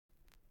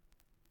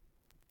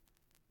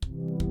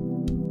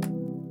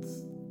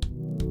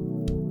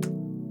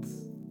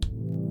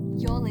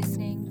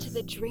to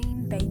the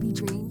Dream Baby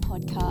Dream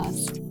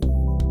podcast.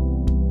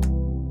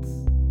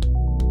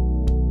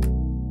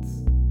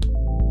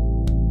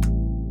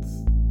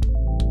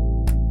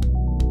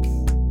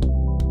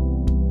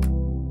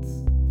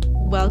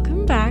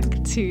 Welcome back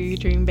to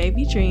Dream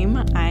Baby Dream.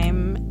 Let's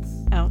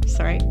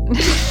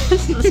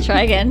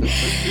try again.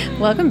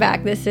 Welcome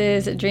back. This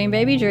is Dream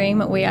Baby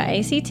Dream. We are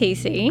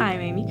ACTC. I'm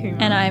Amy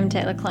Coomer. And I'm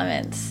Taylor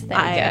Clements. There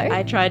we go.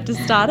 I tried to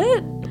start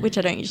it, which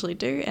I don't usually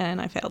do,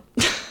 and I failed.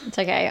 It's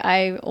okay.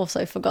 I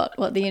also forgot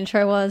what the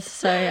intro was.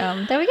 So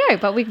there we go.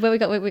 But we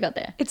got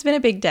there. It's been a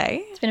big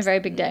day. It's been a very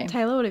big day.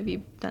 Taylor, what have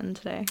you done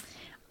today?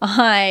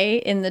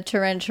 I, in the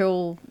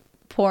torrential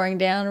pouring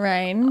down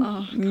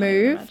rain,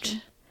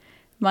 moved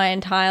my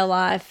entire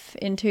life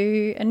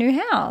into a new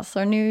house,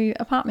 or a new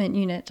apartment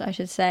unit, I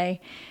should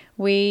say.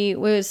 We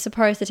were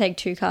supposed to take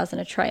 2 cars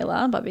and a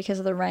trailer, but because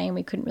of the rain,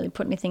 we couldn't really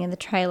put anything in the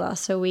trailer.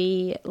 So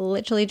we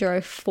literally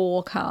drove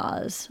 4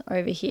 cars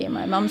over here.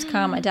 My mum's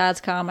car, my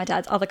dad's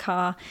other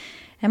car,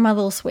 and my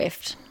little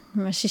Swift.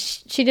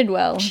 She did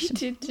well. She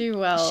did do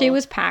well. She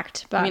was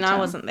packed. But, I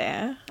wasn't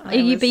there. But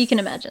you can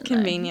imagine.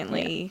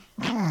 Conveniently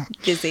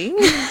busy.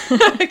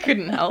 I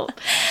couldn't help.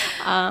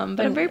 But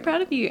I'm very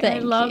proud of you. And I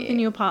love the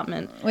new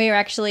apartment. We are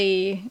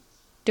actually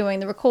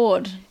doing the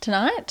record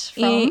tonight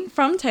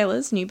from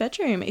Taylor's new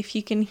bedroom. If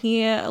you can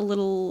hear a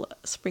little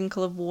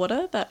sprinkle of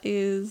water, that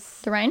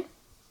is the rain.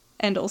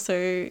 And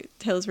also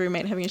Taylor's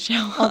roommate having a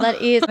shower. Oh,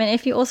 that is. I mean,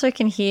 if you also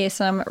can hear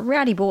some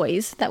rowdy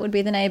boys, that would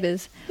be the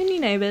neighbours. The new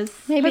neighbours.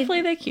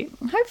 Hopefully they're cute.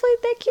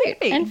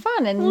 Maybe. And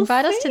fun, and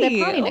invite us to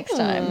their party next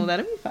time.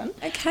 That'd be fun.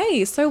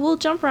 Okay, so we'll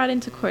jump right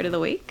into Quote of the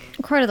Week.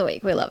 Quote of the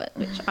Week, we love it.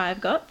 Which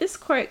I've got. This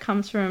quote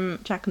comes from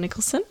Jack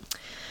Nicholson,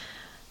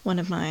 one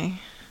of my...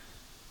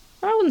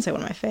 I wouldn't say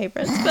one of my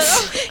favourites, but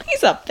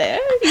he's up there.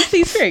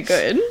 He's very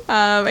good.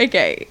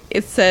 Okay,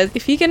 it says,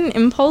 if you get an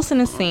impulse in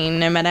a scene,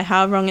 no matter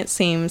how wrong it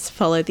seems,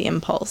 follow the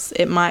impulse.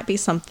 It might be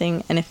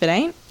something, and if it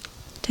ain't,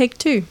 take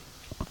 2.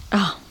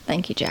 Oh,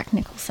 thank you, Jack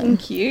Nicholson.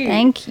 Thank you.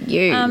 Thank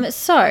you.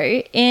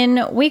 So,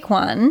 in week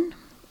 1,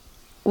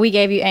 we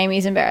gave you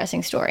Amy's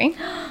embarrassing story,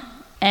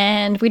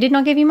 and we did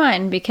not give you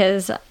mine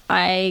because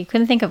I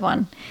couldn't think of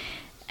one.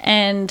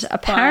 And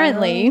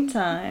apparently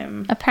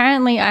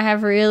I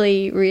have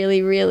really,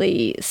 really,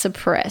 really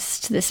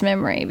suppressed this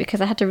memory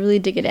because I had to really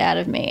dig it out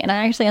of me. And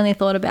I actually only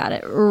thought about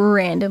it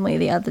randomly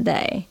the other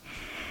day.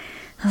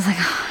 I was like,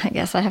 I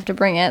guess I have to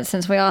bring it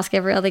since we ask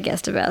every other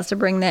guest of ours to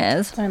bring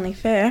theirs. It's only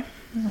fair,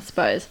 I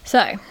suppose.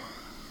 So,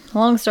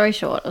 long story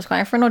short, I was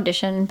going for an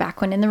audition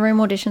back when in-the-room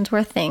auditions were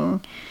a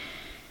thing.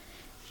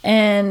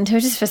 And it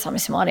was just for something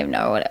small. I don't even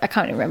know. I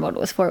can't even remember what it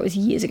was for. It was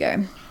years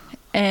ago.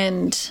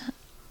 And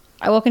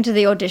I walk into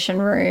the audition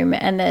room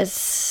and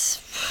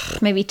there's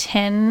maybe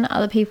 10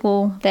 other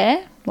people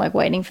there, like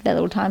waiting for their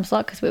little time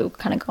slot because we were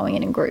kind of going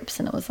in groups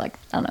and it was like, I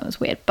don't know, it was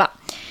weird. But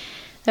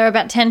there were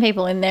about 10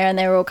 people in there and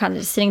they were all kind of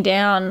just sitting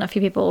down. A few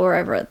people were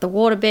over at the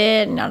water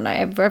bit and I don't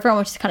know, everyone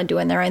was just kind of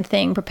doing their own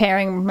thing,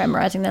 preparing,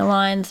 memorising their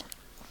lines.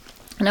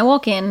 And I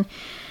walk in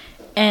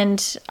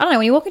and I don't know,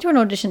 when you walk into an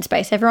audition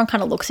space, everyone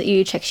kind of looks at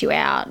you, checks you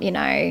out, you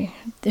know,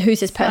 who's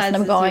this person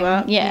I'm going,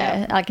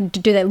 like,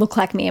 do they look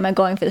like me? Am I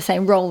going for the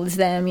same role as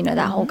them? You know,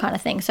 that whole kind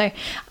of thing. So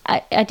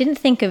I didn't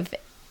think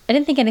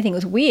anything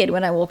was weird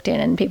when I walked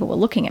in and people were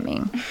looking at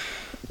me.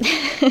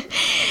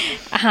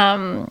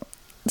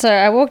 So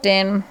I walked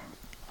in,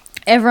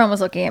 everyone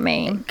was looking at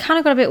me, kind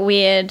of got a bit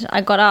weird.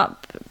 I got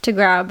up to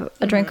grab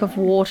a drink of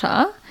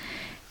water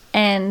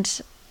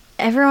and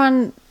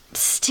everyone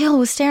still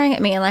was staring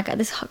at me, and like a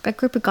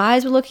group of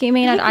guys were looking at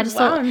me, and I just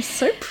thought, I'm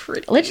so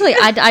pretty. Literally,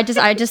 I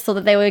just thought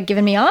that they were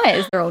giving me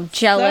eyes. They're all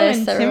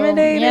jealous. So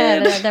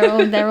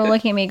intimidated. They're all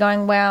looking at me,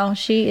 going, "Wow,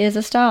 she is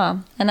a star."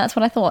 And that's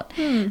what I thought.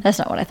 That's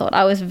not what I thought.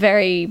 I was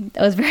very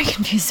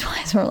confused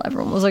why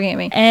everyone was looking at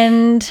me.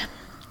 And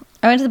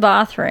I went to the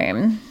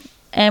bathroom,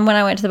 and when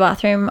I went to the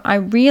bathroom, I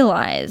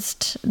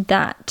realized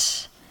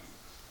that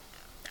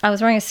I was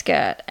wearing a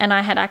skirt and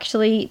I had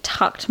actually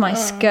tucked my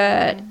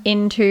skirt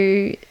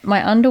into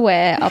my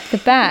underwear up the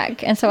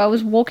back. And so I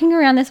was walking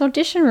around this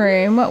audition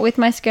room with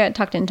my skirt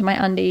tucked into my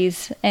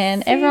undies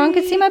and everyone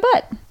could see my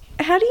butt.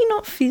 How do you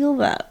not feel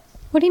that?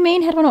 What do you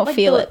mean? How do I not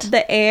feel it?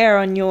 The air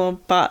on your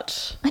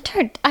butt. I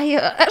don't.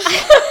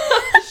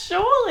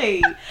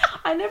 Surely.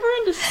 I never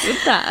understood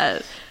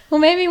that. Well,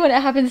 maybe when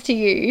it happens to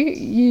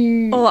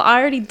you... Well,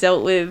 I already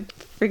dealt with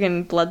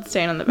friggin'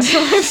 bloodstain on the back of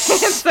my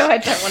pants, so I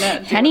don't want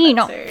to. How do you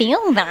not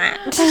feel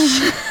that?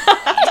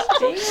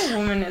 Being a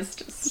woman is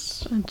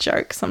just a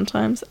joke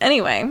sometimes.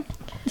 Anyway.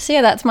 So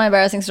yeah, that's my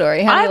embarrassing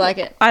story. How do you like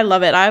it? I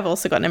love it. I've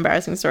also got an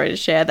embarrassing story to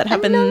share that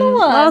happened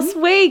last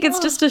week. It's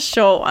just a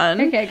short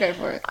one. Okay, go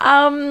for it.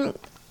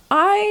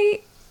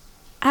 I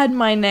had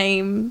my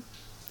name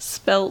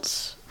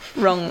spelt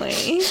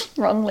wrongly.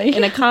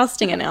 In a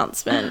casting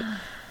announcement.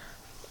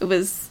 It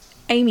was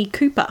Amy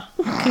Cooper.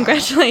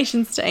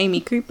 Congratulations to Amy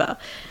Cooper.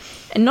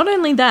 And not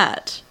only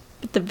that,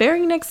 but the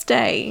very next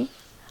day,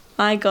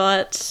 I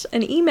got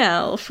an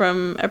email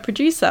from a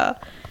producer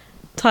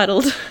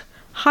titled,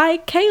 "Hi,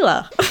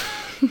 Kayla."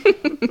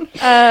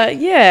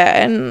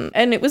 Yeah,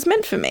 and it was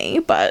meant for me,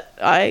 but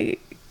I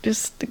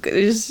just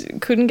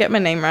couldn't get my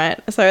name right.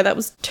 So that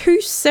was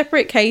 2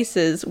 separate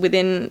cases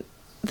within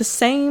the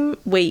same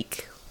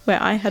week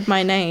where I had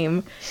my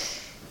name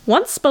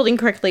once spelled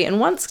incorrectly and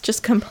once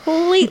just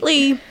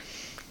completely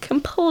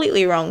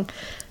wrong.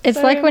 It's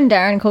So, like when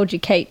Darren called you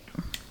Kate.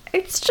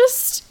 it's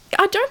just,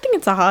 I don't think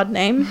it's a hard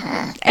name.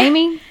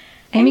 Amy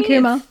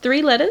Kumar. It's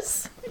 3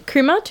 letters.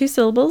 Kumar, 2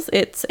 syllables.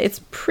 It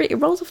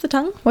rolls off the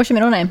tongue. What's your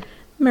middle name?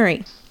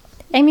 Marie.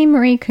 Amy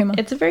Marie Kumar.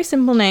 It's a very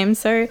simple name,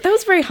 so that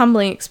was a very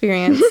humbling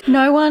experience.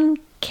 No one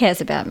cares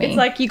about me. It's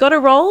like you got a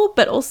roll,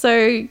 but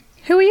also,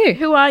 who are you?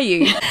 who are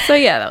you? So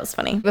yeah, that was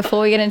funny.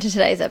 Before we get into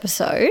today's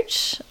episode,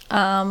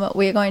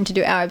 we're going to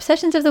do our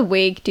obsessions of the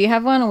week. Do you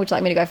have one, or would you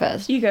like me to go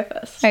first? You go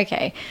first.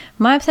 Okay.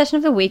 My obsession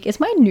of the week is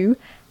my new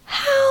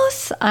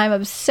house. I'm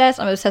obsessed.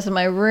 I'm obsessed with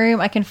my room.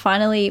 I can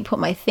finally put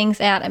my things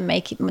out and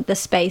make the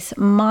space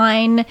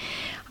mine.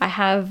 I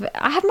have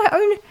my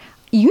own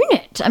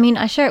unit. I mean,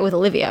 I share it with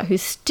Olivia,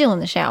 who's still in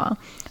the shower.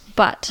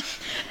 But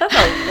That's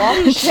a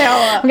long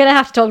shower. I'm going to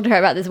have to talk to her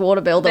about this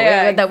water bill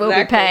that we'll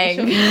be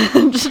paying. Yeah,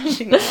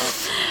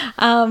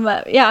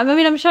 I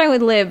mean, I'm sharing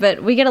with Liv,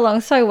 but we get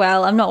along so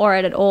well. I'm not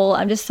worried at all.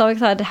 I'm just so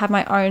excited to have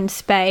my own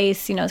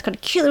space. You know, it's got a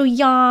cute little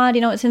yard.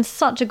 You know, it's in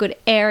such a good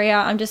area.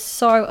 I'm just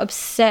so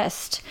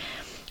obsessed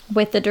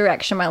with the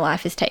direction my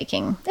life is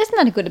taking. Isn't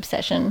that a good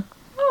obsession?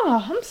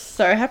 Oh, I'm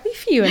so happy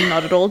for you and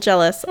not at all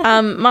jealous.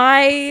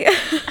 My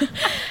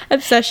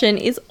obsession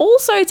is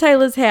also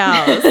Taylor's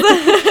house.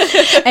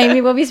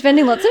 Amy will be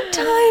spending lots of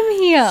time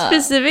here.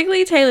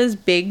 Specifically Taylor's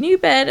big new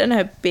bed and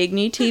her big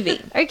new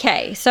TV.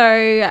 Okay,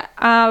 so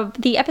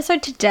the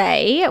episode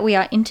today, we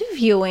are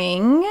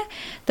interviewing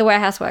the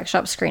Warehouse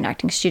Workshop Screen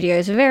Acting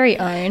Studio's very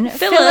own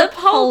Philip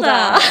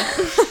Holder.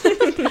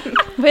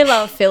 We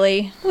love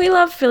Philly. We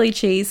love Philly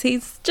cheese.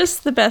 He's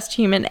just the best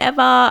human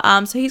ever.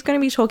 So he's going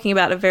to be talking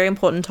about a very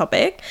important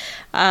topic,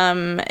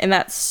 and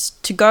that's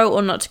to go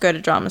or not to go to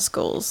drama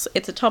schools.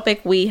 It's a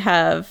topic we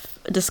have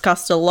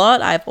discussed a lot.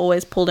 I've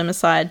always pulled him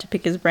aside to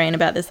pick his brain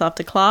about this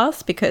after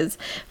class, because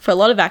for a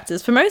lot of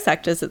actors, for most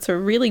actors, it's a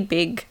really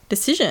big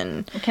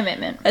decision.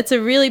 Commitment. It's a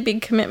really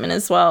big commitment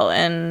as well,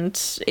 and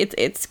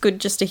it's good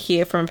just to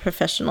hear from a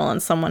professional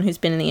and someone who's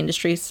been in the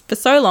industry for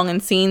so long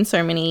and seen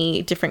so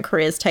many different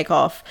careers take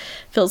off.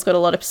 Phil's got a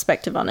lot of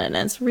perspective on it, and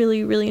it's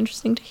really, really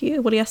interesting to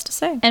hear what he has to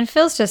say. And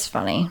Phil's just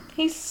funny.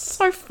 He's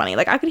so funny.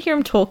 Like, I could hear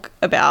him talk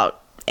about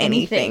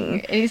anything.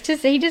 He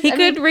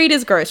could read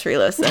his grocery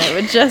list and it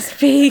would just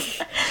be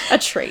a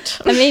treat.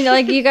 I mean,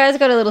 like, you guys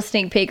got a little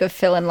sneak peek of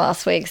Phil in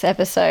last week's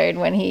episode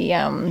when he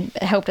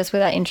helped us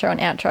with our intro and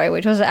outro,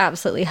 which was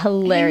absolutely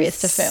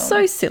hilarious to film.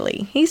 So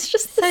silly. He's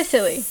just so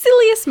silly.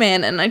 Silliest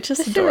man, and I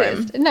just adore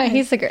him. No,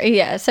 he's the great.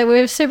 Yeah, so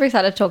we're super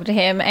excited to talk to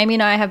him. Amy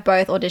and I have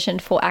both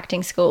auditioned for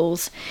acting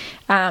schools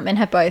and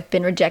have both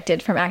been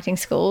rejected from acting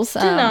schools.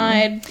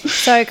 Denied.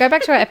 So go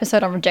back to our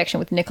episode on rejection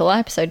with Nicola,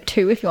 episode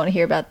 2, if you want to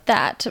hear about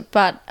that.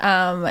 But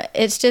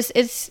it's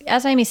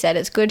as Amy said,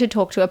 it's good to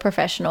talk to a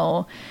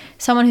professional,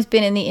 someone who's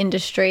been in the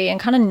industry and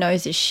kind of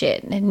knows his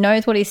shit and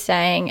knows what he's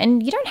saying.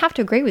 And you don't have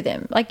to agree with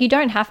him. Like, you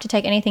don't have to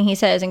take anything he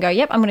says and go,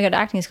 yep, I'm going to go to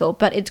acting school.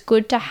 But it's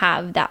good to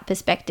have that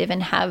perspective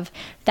and have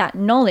that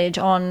knowledge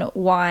on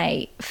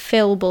why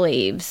Phil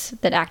believes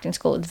that acting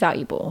school is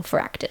valuable for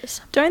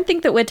actors. Don't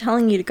think that we're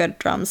telling you to go to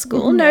drama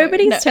school.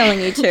 Nobody's telling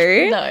you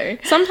to. No.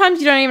 Sometimes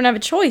you don't even have a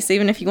choice,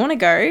 even if you want to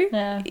go.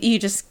 Yeah.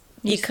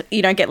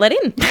 You don't get let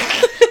in.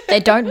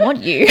 They don't want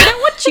you. They don't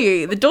want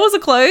you. The doors are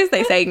closed.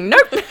 They say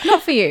nope,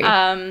 Not for you.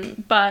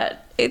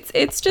 but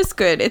it's just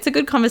good. It's a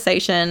good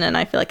conversation, and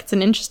I feel like it's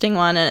an interesting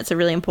one, and it's a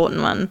really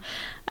important one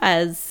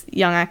as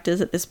young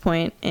actors at this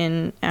point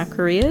in our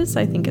careers.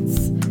 I think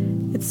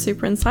it's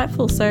super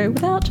insightful. So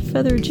without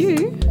further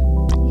ado,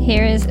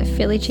 Here is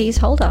Philly Cheese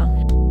Holder.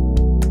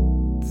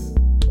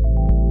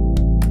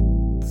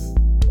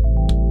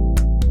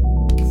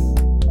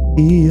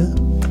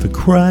 For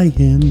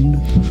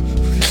crying,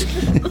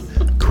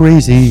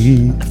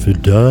 crazy for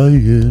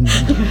dying.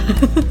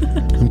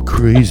 I'm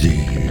crazy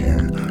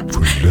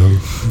for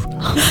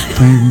love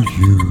and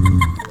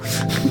you.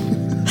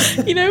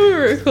 you know we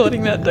were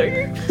recording that, don't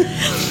you?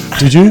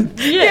 Did you?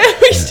 Yeah,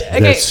 we did.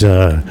 Okay.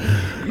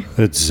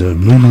 That's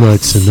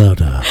Moonlight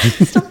Sonata.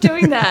 Stop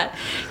doing that.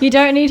 You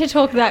don't need to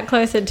talk that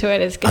closer to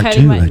it. It's I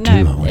hurting do. my...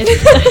 No,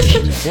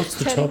 What's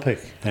the topic,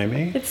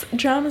 Amy? It's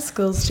drama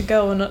schools, to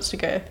go or not to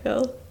go,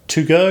 Phil.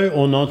 To go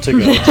or not to go?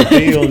 To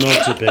be or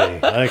not to be?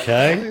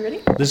 Okay. Are we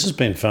ready? This has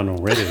been fun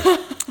already.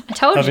 I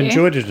told I've you.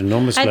 enjoyed it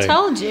enormously. I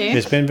told you.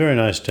 It's been very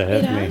nice to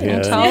have me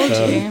here. I told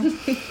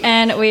you.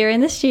 And we are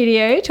in the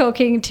studio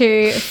talking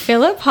to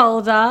Philip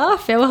Holder,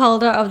 Phil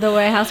Holder of the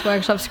Warehouse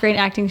Workshop Screen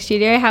Acting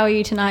Studio. How are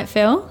you tonight,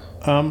 Phil?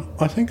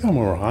 I think I'm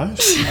all right.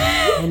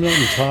 I'm not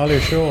entirely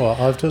sure.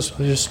 I'm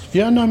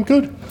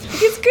good.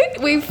 It's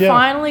good. We've Yeah.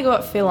 finally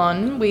got Phil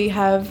on. We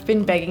have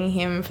been begging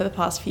him for the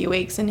past few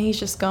weeks, and he's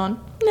just gone,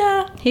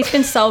 nah. He's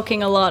been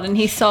sulking a lot, and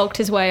he sulked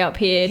his way up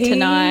here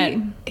tonight.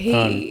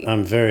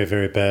 I'm very,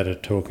 very bad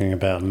at talking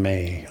about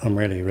me. I'm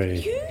really,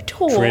 really You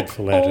talk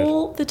dreadful at it.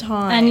 all the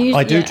time. And you,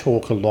 I do yeah.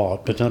 talk a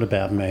lot, but not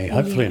about me.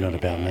 Hopefully not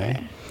about me.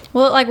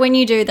 Well, like when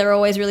you do, they're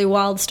always really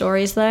wild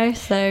stories, though.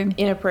 So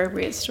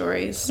Inappropriate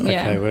stories.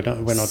 Yeah. Okay, we're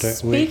not doing...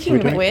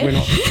 Speaking of which- We're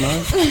not,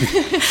 no?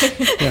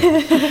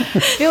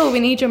 Phil, we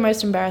need your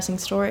most embarrassing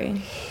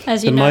story.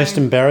 as you The know, most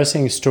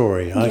embarrassing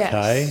story.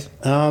 Okay. Yes.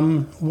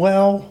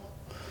 Well,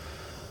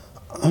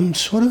 I'm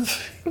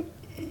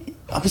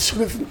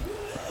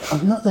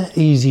not that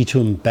easy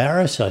to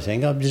embarrass, I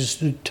think. I'm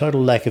just a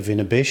total lack of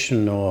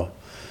inhibition or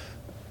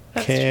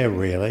care,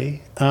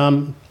 really.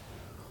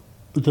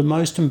 The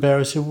most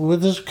embarrassing, well,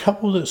 there's a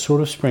couple that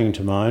sort of spring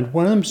to mind.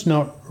 One of them's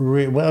not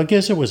well, I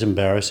guess it was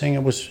embarrassing.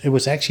 It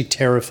was actually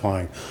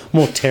terrifying.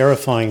 More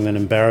terrifying than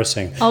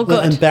embarrassing. Oh,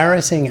 Well, good.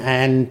 embarrassing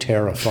and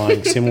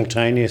terrifying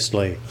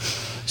simultaneously.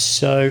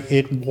 So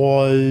it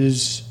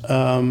was...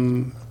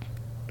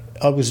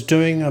 I was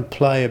doing a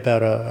play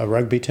about a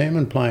rugby team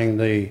and playing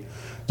the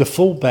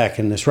fullback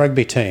in this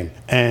rugby team,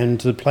 and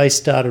the play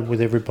started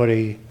with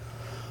everybody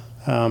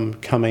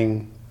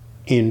coming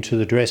into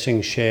the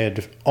dressing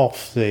shed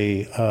off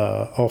the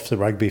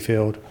rugby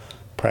field,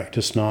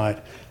 practice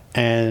night,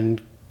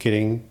 and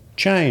getting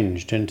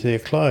changed into their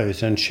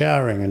clothes and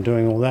showering and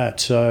doing all that.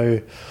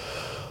 So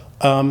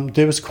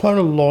there was quite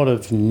a lot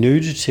of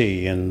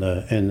nudity in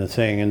the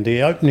thing, and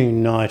the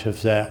opening night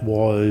of that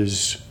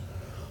was.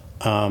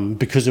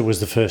 Because it was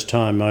the first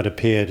time I'd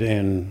appeared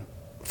in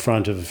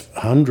front of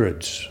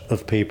hundreds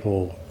of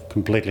people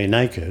completely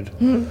naked,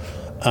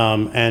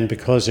 and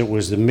because it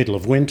was the middle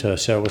of winter,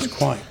 so it was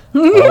quite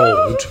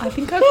cold. I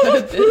think I've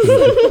heard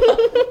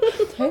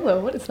this. Taylor,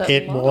 what is that?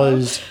 It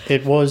was.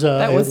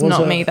 That was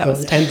not me, that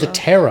was and the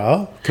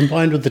terror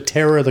combined with the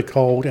terror of the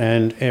cold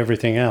and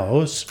everything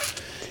else.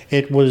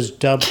 It was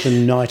dubbed the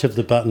night of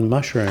the button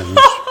mushrooms.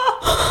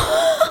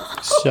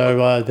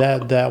 So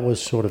that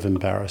was sort of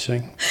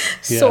embarrassing.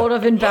 Yeah. sort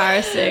of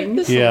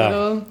embarrassing.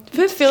 Yeah.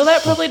 For Phil,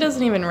 that probably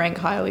doesn't even rank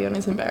highly on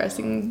his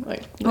embarrassing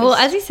list. Well,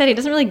 as he said, he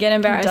doesn't really get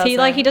embarrassed. He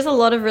doesn't. does a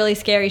lot of really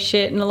scary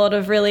shit and a lot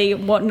of really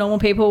what normal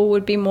people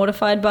would be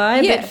mortified by.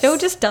 But Yes. Phil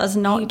just does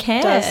not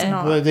care. does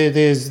not. Well,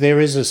 there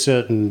is a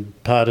certain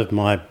part of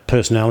my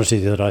personality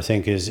that I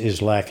think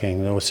is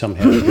lacking, or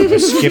somehow a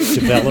skipped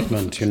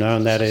development,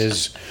 and that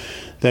is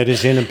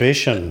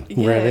inhibition,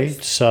 really.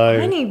 Yes. So,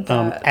 I need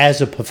that.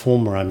 as a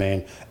performer, I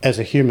mean, as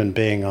a human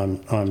being,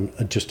 I'm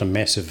just a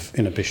mess of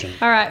inhibition.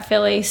 All right,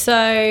 Philly. So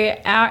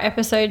our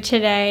episode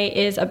today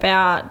is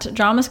about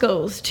drama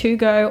schools, to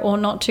go or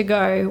not to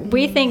go.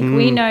 We think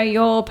we know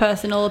your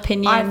personal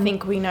opinion. I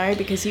think we know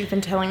because you've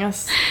been telling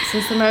us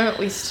since the moment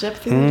we stepped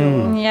through the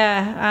door.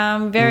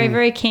 Yeah, very,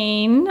 very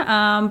keen.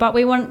 But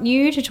we want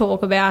you to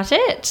talk about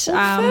it.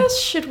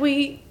 First, should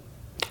we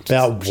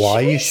About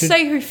why you should.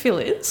 say who Phil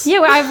is? Yeah,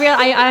 well,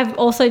 I've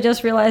also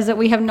just realised that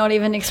we have not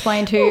even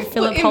explained who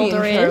Philip In the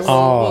Holder intro, is.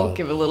 We'll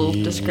give a little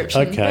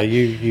description. Okay, but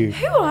you.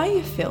 Who are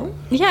you, Phil?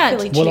 Yeah.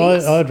 Philly Well,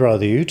 cheese. I'd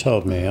rather you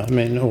told me. I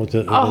mean, or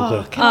the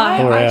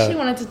I or actually our,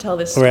 wanted to tell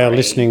this or story. our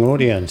listening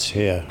audience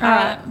here. All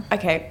right.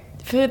 Okay,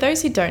 for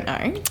those who don't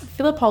know,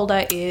 Philip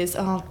Holder is...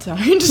 Oh, don't.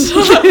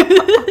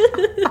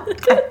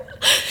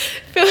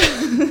 Phil,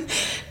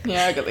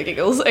 yeah, I got the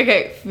giggles.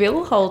 Okay,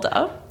 Phil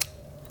Holder...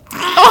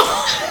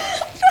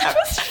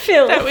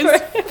 Phil, That was-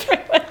 for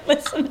everyone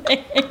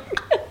listening.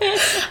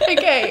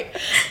 Okay,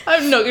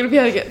 I'm not going to be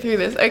able to get through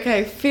this.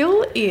 Okay,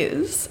 Phil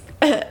is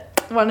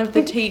one of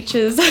the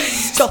teachers...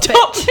 Stop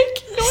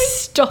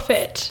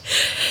it.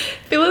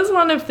 Phil is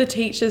one of the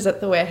teachers at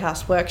the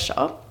warehouse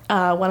workshop.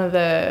 One of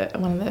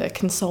the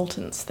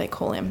consultants, they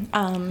call him.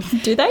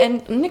 Do they?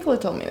 And Nicola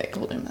told me they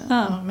called him that.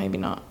 Oh. Oh, maybe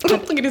not.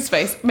 Look at his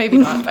face. Maybe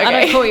not. Okay. I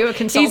don't call you a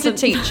consultant. He's a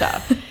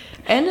teacher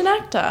and an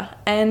actor.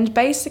 And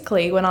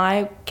basically, when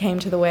I came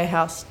to the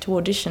warehouse to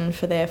audition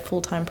for their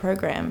full-time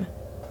program,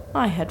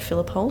 I had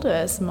Philip Holder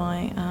as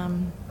my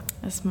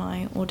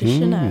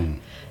auditioner,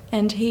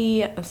 and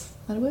he is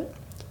that a word?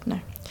 No.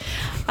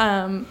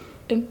 And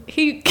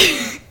he.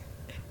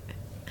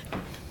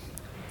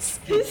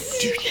 Do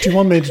you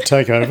want me to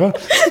take over?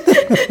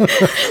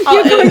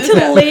 You're going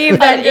to leave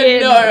that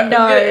in. No, I'm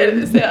gonna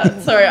edit this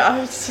out. Sorry, I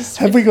was just.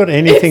 Have we got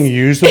anything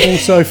usable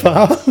so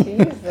far?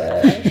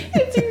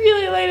 It's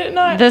really late at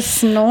night. The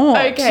snort.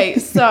 Okay,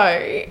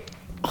 so.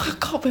 Oh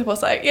God, where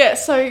was I? Yeah,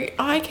 so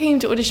I came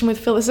to audition with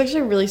Phil. It's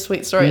actually a really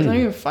sweet story. It's not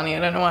even funny. I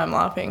don't know why I'm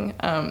laughing.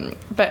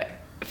 But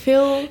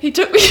Phil, he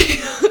took me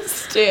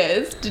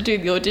upstairs to do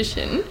the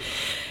audition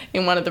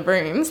in one of the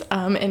rooms,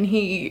 and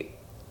he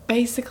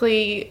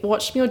basically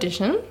watched me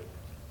audition,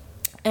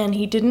 and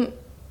he didn't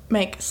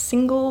make a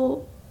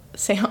single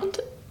sound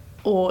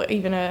or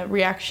even a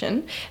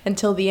reaction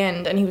until the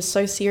end. And he was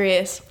so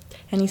serious,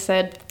 and he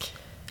said,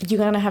 "You're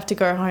going to have to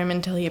go home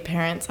and tell your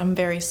parents, I'm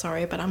very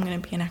sorry, but I'm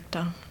going to be an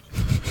actor."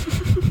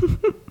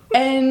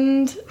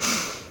 And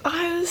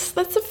that's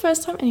the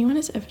first time anyone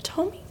has ever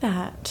told me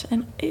that,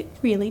 and it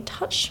really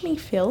touched me,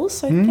 Phil,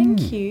 so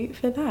thank you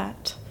for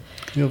that.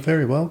 You're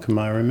very welcome.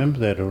 I remember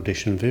that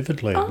audition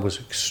vividly. It was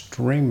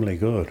extremely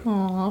good.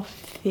 Oh,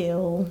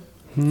 Phil.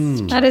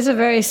 That is a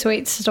very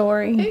sweet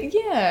story.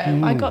 Yeah,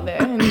 I got there.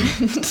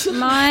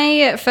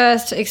 My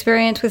first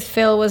experience with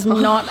Phil was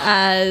not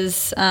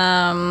as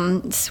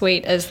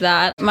sweet as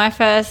that. My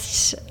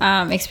first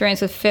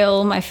experience with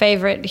Phil, my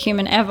favourite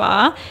human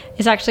ever,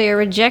 is actually a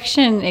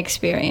rejection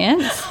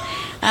experience.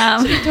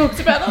 She talked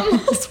about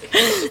it last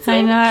week.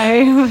 I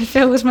know.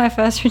 Phil was my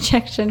first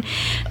rejection.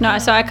 No,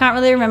 so I can't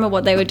really remember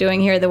what they were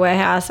doing here at the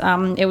warehouse.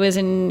 It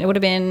would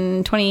have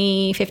been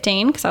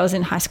 2015 because I was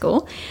in high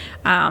school.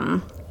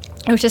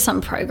 It was just some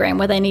program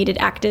where they needed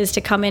actors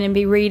to come in and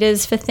be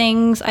readers for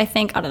things, I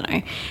think. I don't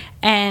know.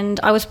 And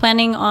I was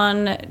planning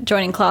on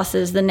joining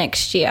classes the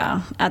next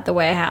year at the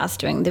warehouse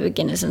doing the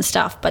beginners and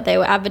stuff, but they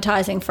were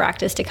advertising for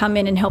actors to come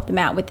in and help them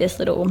out with this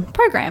little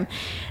program.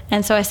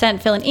 And so I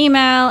sent Phil an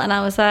email and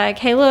I was like,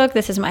 hey, look,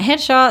 this is my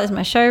headshot, this is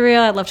my show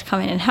reel, I'd love to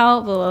come in and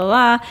help, blah, blah,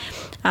 blah.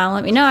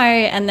 Let me know.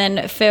 And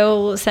then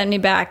Phil sent me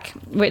back,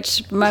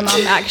 which my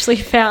mum actually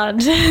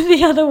found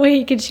the other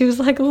week, and she was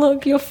like,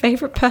 look, your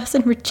favourite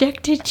person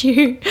rejected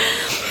you.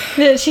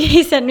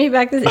 He sent me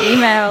back this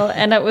email,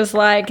 and it was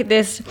like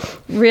this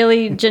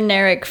really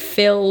generic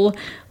Phil,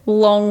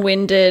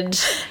 long-winded,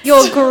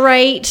 you're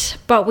great,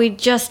 but we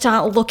just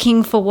aren't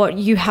looking for what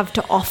you have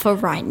to offer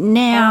right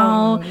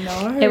now.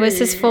 Oh, no. It was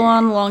this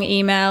full-on long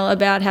email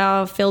about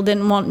how Phil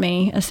didn't want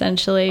me,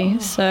 essentially.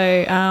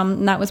 So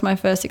that was my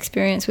first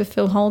experience with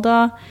Phil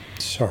Holder.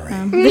 Sorry.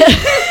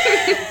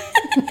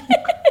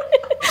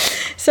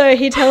 So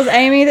he tells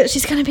Amy that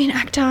she's going to be an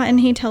actor, and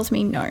he tells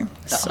me no.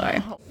 So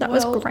that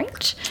was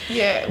great.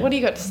 Yeah, what do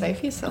you got to say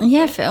for yourself?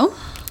 Yeah, Phil.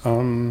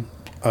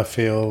 I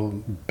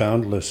feel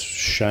boundless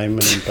shame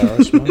and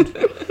embarrassment.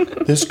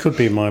 This could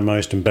be my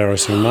most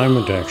embarrassing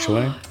moment,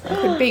 actually. It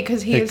could be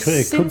because he has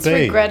since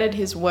regretted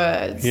his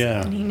words.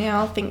 Yeah. And he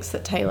now thinks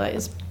that Taylor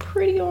is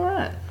pretty all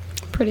right.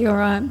 Pretty all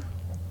right.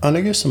 And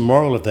I guess the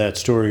moral of that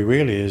story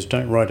really is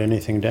don't write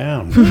anything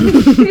down.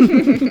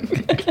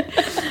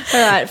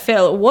 All right,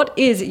 Phil, what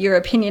is your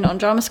opinion on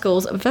drama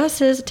schools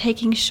versus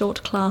taking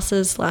short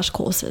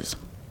classes/courses?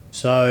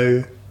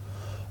 So,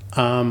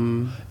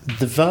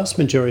 the vast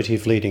majority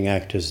of leading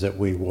actors that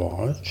we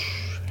watch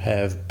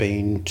have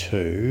been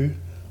to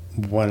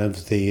one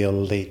of the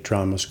elite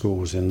drama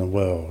schools in the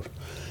world.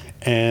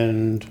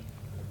 And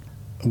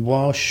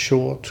while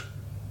short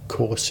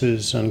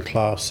courses and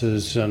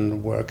classes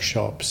and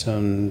workshops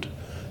and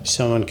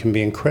so on can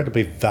be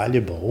incredibly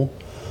valuable,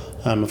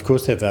 of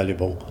course they're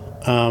valuable,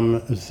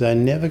 they're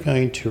never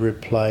going to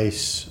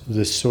replace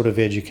the sort of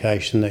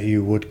education that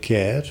you would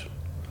get,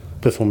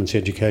 performance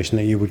education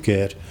that you would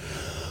get,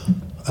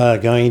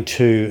 going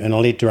to an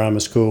elite drama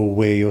school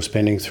where you're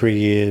spending 3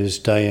 years,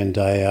 day in,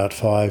 day out,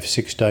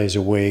 5-6 days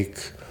a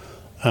week,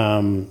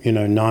 9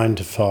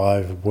 to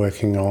 5,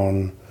 working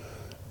on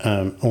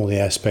all the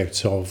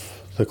aspects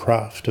of the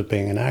craft of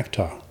being an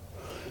actor.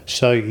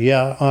 So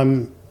yeah,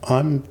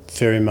 I'm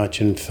very much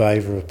in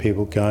favour of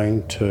people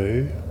going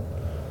to,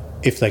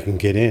 if they can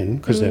get in,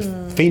 because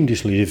they're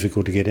fiendishly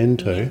difficult to get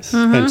into,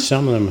 and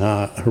some of them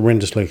are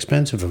horrendously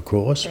expensive, of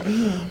course.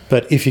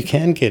 But if you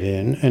can get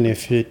in, and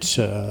if it's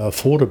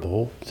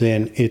affordable,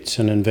 then it's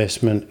an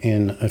investment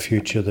in a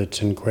future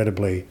that's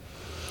incredibly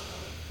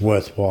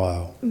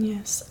worthwhile.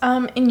 Yes.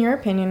 In your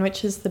opinion,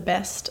 which is the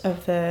best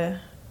of the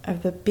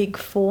big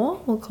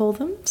four, we'll call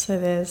them? So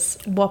there's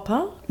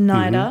WAPA,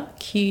 NIDA,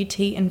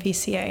 QUT, and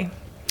VCA.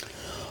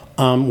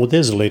 Well,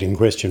 there's a leading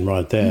question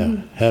right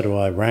there. How do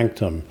I rank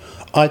them?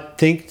 I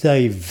think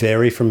they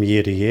vary from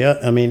year to year.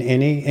 I mean,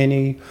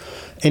 any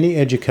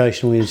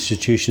educational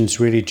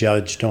institution's really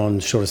judged on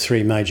sort of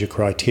three major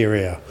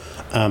criteria.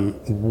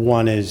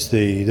 One is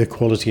the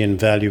quality and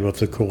value of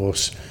the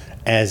course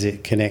as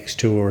it connects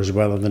to or is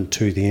relevant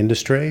to the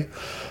industry,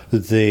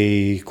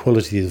 the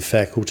quality of the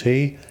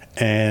faculty,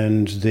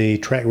 and the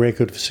track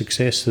record of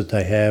success that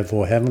they have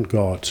or haven't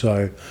got,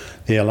 so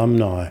the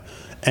alumni.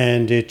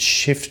 And it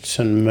shifts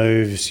and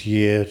moves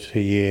year to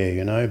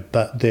year,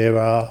 but there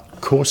are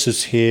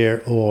courses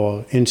here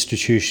or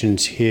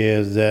institutions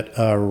here that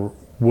are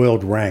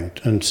world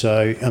ranked. And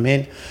so, I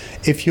mean,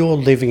 if you're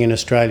living in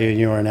Australia and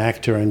you're an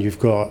actor and you've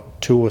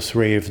got 2 or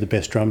 3 of the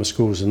best drama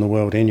schools in the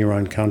world in your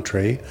own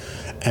country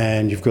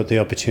and you've got the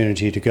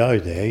opportunity to go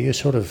there, you're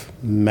sort of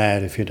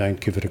mad if you don't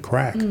give it a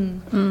crack.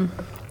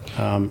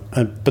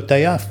 But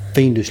they are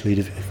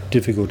fiendishly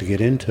difficult to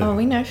get into. Oh,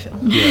 we know, Phil.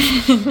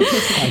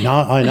 Yeah.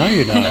 I know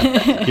you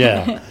know.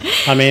 Yeah.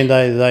 I mean,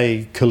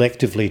 they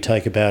collectively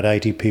take about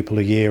 80 people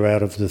a year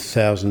out of the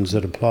thousands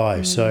that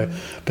apply. So,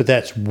 but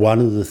that's one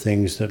of the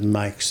things that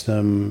makes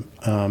them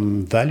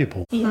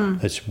valuable.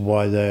 That's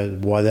why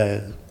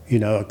they're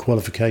a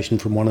qualification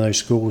from one of those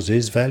schools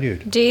is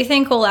valued. Do you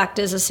think all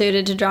actors are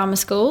suited to drama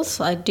schools?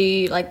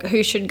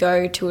 Who should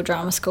go to a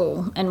drama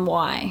school and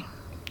why?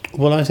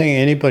 Well, I think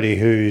anybody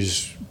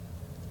who's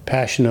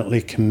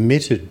passionately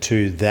committed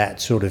to that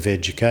sort of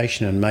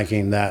education and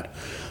making that,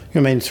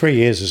 3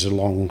 years is a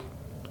long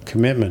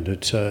commitment.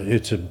 It's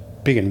a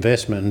big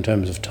investment in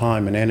terms of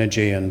time and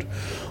energy and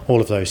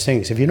all of those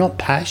things. If you're not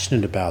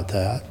passionate about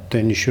that,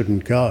 then you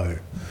shouldn't go.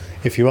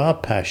 If you are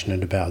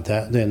passionate about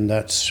that, then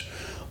that's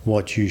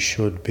what you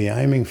should be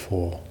aiming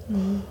for.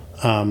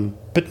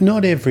 But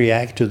not every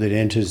actor that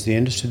enters the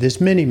industry,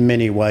 there's many,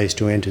 many ways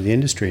to enter the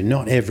industry.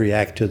 Not every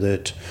actor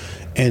that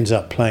ends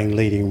up playing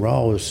leading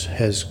roles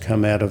has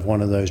come out of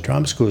one of those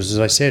drama schools. As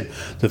I said,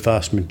 the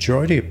vast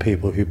majority of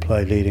people who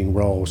play leading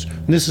roles,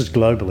 and this is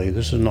globally,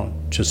 this is not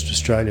just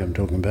Australia I'm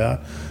talking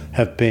about,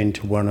 have been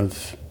to one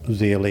of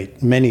the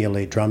many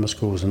elite drama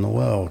schools in the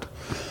world.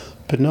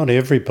 But not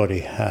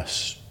everybody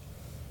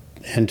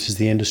enters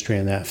the industry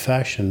in that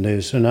fashion.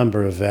 There's a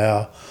number of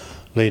our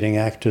leading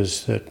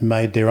actors that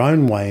made their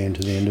own way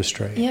into the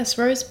industry. Yes,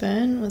 Rose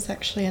Byrne was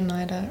actually a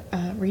NIDA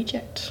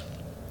reject.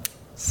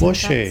 So Was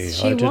she?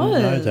 she I didn't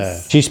know was.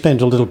 that. She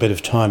spent a little bit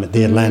of time at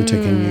the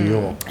Atlantic in New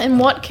York. And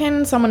what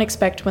can someone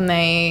expect when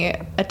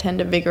they attend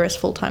a vigorous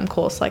full-time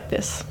course like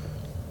this?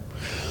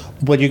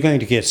 Well, you're going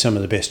to get some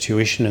of the best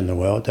tuition in the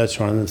world. That's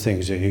one of the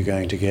things that you're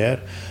going to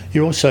get.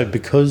 You also,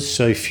 because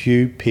so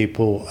few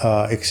people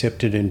are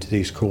accepted into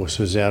these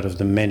courses out of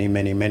the many,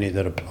 many, many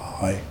that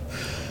apply,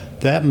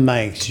 that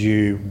makes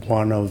you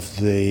one of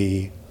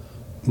the,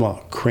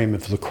 cream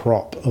of the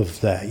crop of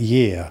that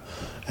year.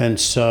 And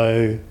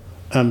so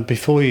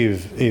before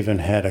you've even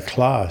had a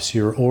class,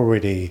 you're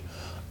already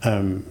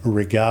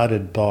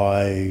regarded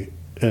by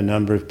a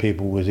number of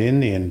people within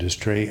the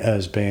industry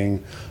as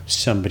being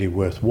somebody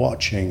worth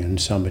watching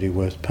and somebody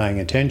worth paying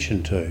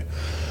attention to.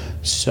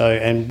 So,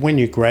 and when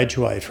you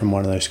graduate from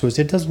one of those schools,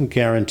 it doesn't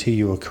guarantee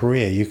you a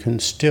career. You can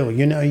still,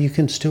 you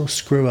can still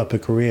screw up a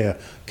career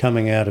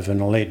coming out of an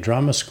elite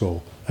drama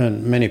school,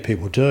 and many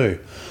people do.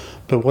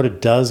 But what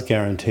it does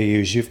guarantee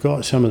you is you've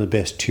got some of the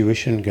best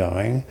tuition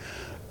going.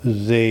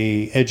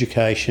 The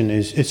education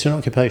it's an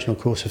occupational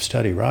course of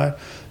study, right?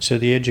 So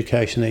the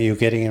education that you're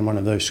getting in one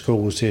of those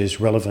schools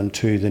is relevant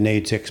to the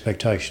needs,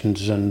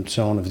 expectations and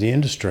so on of the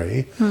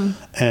industry.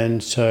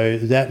 And so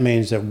that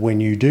means that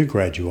when you do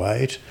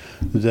graduate,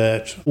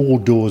 that all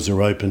doors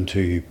are open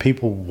to you.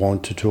 People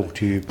want to talk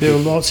to you. There are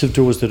lots of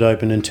doors that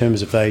open in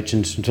terms of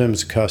agents, in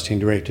terms of casting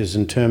directors,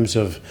 in terms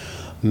of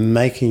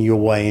making your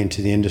way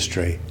into the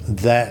industry.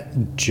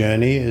 That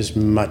journey is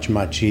much,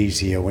 much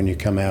easier when you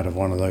come out of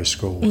one of those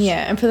schools.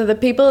 Yeah, and for the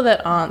people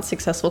that aren't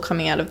successful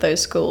coming out of those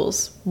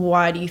schools,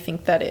 why do you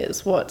think that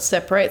is? What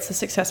separates the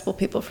successful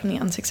people from the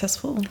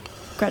unsuccessful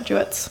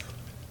graduates?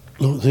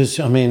 Look, I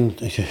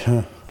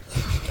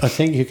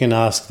think you can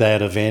ask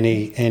that of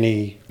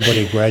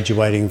anybody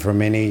graduating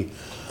from any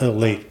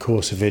elite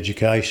course of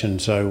education.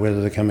 So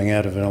whether they're coming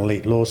out of an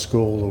elite law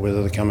school or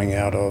whether they're coming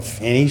out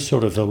of any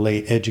sort of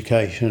elite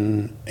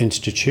education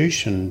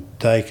institution,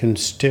 they're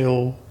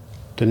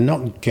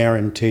not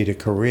guaranteed a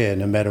career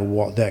no matter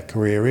what that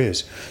career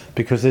is,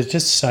 because there's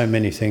just so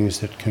many things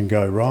that can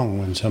go wrong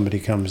when somebody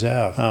comes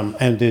out.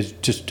 And there's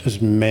just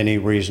as many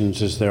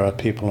reasons as there are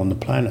people on the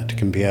planet. It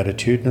can be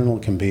attitudinal,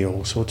 it can be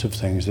all sorts of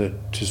things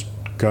that just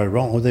go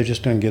wrong, or they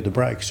just don't get the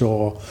breaks,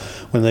 or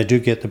when they do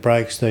get the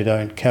breaks they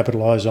don't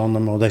capitalise on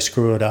them, or they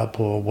screw it up,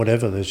 or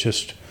whatever. There's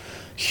just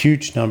a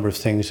huge number of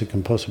things that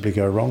can possibly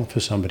go wrong for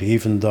somebody,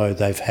 even though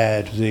they've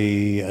had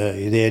the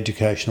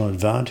educational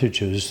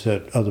advantages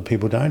that other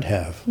people don't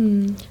have.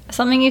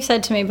 Something you've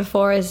said to me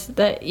before is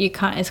that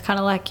it's kind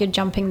of like you're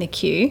jumping the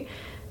queue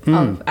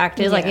of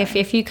actors. Yeah. Like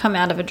if you come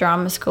out of a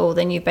drama school,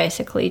 then you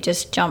basically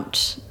just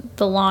jumped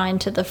the line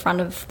to the front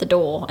of the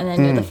door, and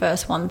then you're the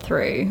first one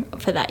through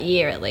for that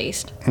year at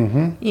least.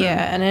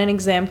 Yeah, and an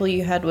example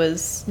you had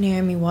was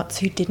Naomi Watts,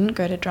 who didn't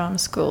go to drama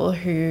school,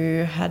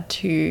 who had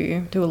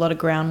to do a lot of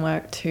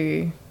groundwork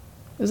to...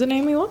 Was it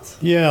Naomi Watts?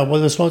 Yeah, well,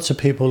 there's lots of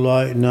people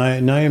like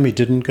Naomi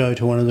didn't go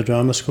to one of the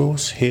drama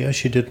schools here.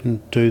 She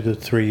didn't do the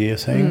 3-year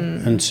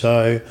thing. And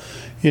so,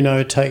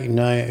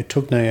 it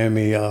took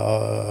Naomi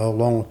a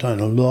long time,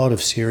 a lot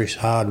of serious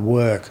hard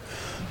work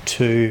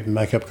to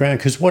make up ground.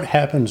 Because what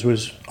happens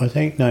was, I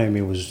think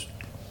Naomi was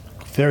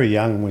very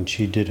young when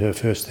she did her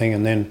first thing,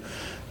 and then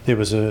there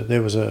was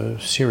a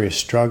serious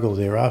struggle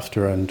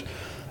thereafter, and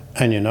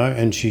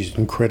she's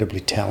incredibly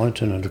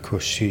talented, and of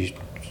course she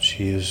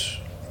is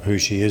who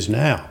she is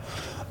now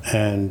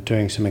and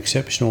doing some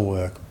exceptional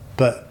work.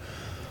 But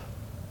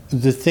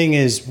the thing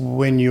is,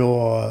 when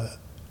you're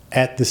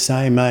at the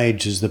same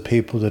age as the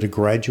people that are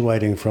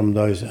graduating from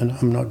those, and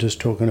I'm not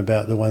just talking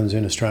about the ones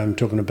in Australia, I'm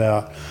talking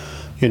about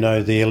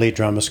the elite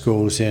drama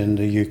schools in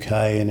the UK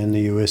and in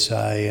the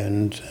USA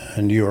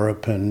and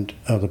Europe and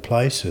other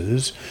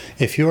places.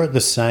 If you're at the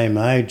same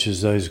age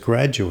as those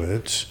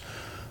graduates,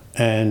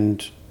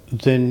 and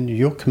then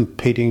you're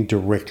competing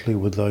directly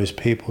with those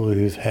people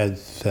who've had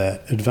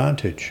that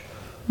advantage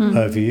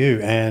over you,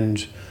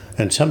 and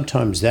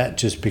sometimes that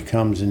just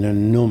becomes an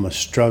enormous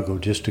struggle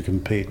just to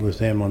compete with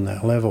them on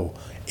that level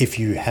if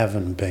you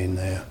haven't been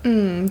there.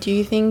 Do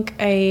you think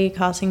a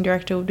casting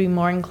director would be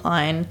more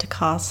inclined to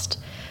cast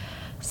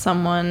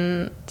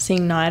someone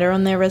seeing NIDA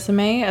on their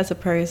resume as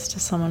opposed to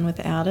someone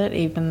without it,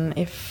 even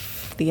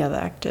if the other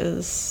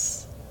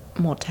actor's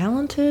more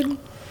talented?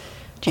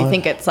 Do you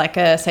think it's like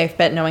a safe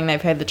bet knowing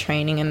they've had the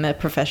training and the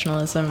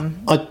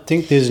professionalism? I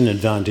think there's an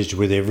advantage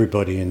with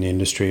everybody in the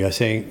industry. I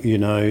think,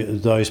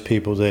 those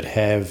people that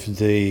have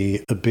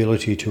the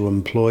ability to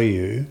employ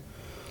you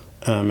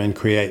and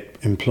create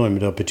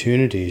employment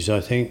opportunities, I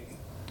think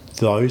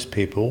those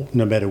people,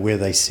 no matter where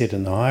they sit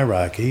in the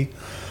hierarchy,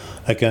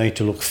 are going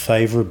to look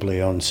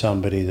favourably on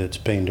somebody that's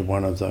been to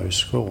one of those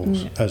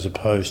schools as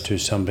opposed to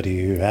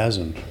somebody who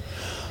hasn't.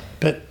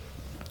 But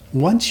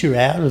once you're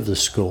out of the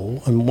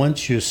school and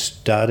once you've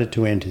started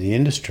to enter the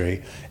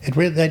industry,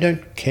 they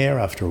don't care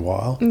after a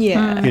while.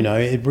 Yeah. You know,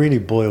 it really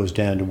boils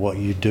down to what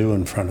you do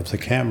in front of the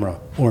camera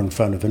or in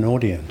front of an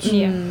audience.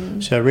 Yeah.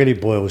 So it really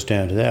boils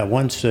down to that.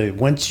 Once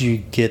you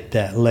get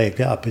that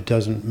leg up, it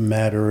doesn't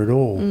matter at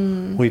all.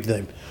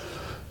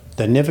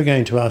 They're never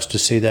going to ask to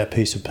see that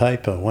piece of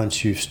paper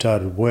once you've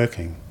started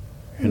working.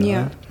 You know?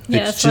 Yeah.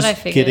 Yeah, It's that's what I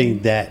just figured. getting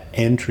that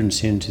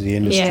entrance into the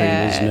industry is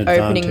an Yeah, advantage.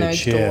 opening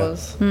those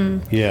doors.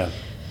 Yeah.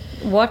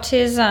 What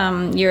is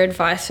your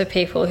advice for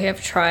people who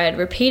have tried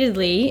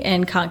repeatedly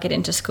and can't get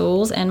into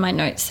schools? And my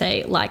notes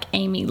say, like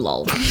Amy,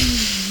 lol.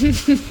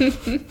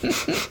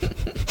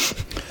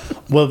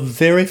 Well,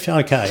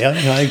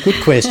 okay,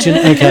 good question.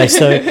 Okay,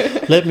 so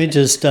let me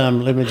just. You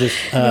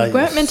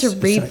weren't meant to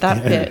read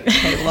that bit,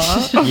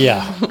 Kayla.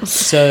 Yeah.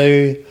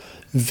 So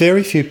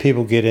very few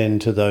people get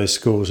into those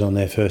schools on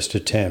their first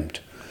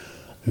attempt.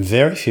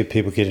 Very few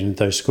people get into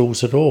those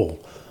schools at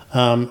all.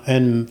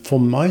 And for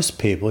most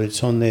people,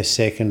 it's on their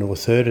second or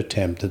third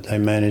attempt that they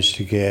manage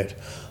to get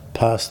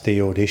past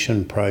the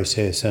audition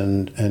process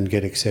and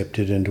get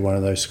accepted into one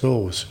of those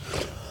schools.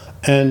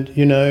 And,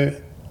 you know,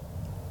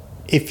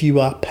 if you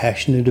are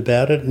passionate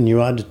about it and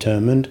you are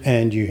determined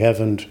and you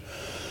haven't,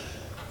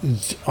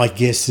 I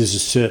guess there's a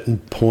certain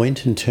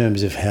point in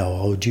terms of how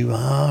old you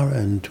are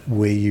and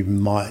where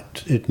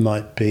it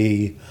might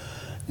be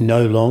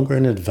no longer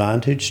an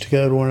advantage to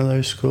go to one of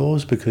those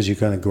schools because you're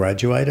going to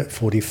graduate at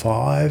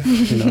 45,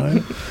 you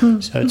know.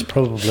 So it's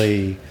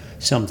probably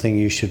something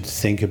you should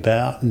think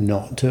about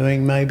not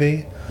doing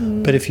maybe.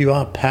 But if you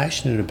are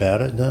passionate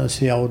about it, then it's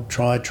the old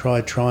try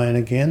and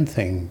again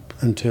thing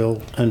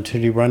until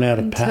you run out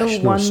of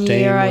passion or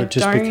steam or it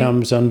just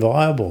becomes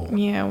unviable.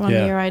 Yeah, one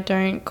year I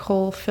don't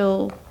call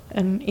Phil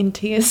and in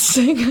tears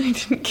saying I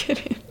didn't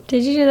get in.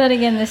 Did you do that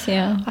again this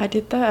year? I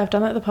did that. I've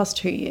done that the past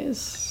 2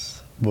 years.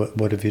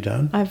 What have you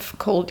done? I've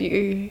called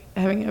you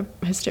having a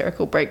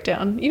hysterical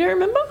breakdown. You don't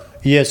remember?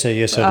 Yes, I do.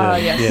 Yes.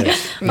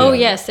 Yes. Oh,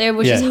 yes,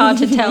 which is hard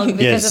to tell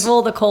because Yes. of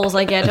all the calls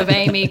I get of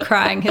Amy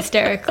crying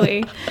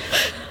hysterically.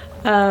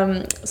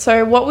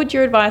 So what would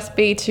your advice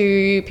be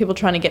to people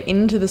trying to get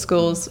into the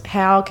schools?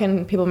 How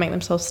can people make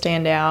themselves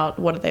stand out?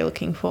 What are they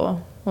looking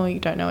for? Well,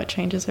 you don't know, it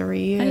changes every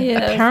year,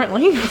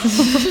 apparently.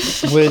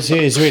 Well,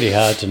 it's really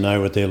hard to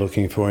know what they're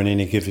looking for in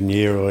any given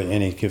year or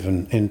any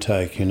given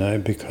intake, you know,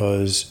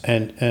 because,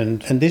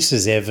 and this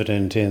is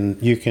evident in,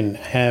 you can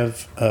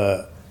have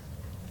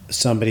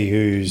somebody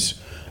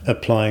who's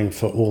applying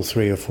for all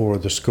 3 or 4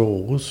 of the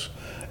schools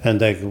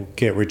and they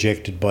get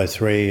rejected by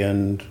 3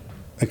 and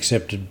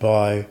accepted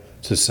by,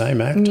 it's the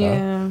same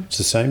actor, it's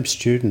the same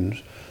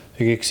student,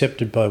 they get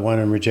accepted by 1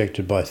 and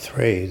rejected by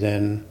 3,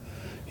 then,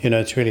 you know,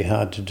 it's really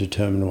hard to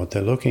determine what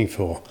they're looking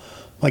for.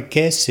 My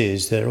guess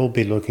is they'll all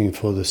be looking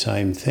for the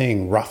same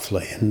thing,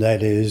 roughly, and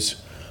that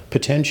is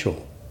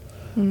potential.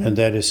 And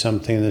that is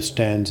something that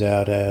stands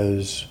out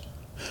as...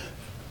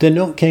 They're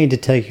not keen to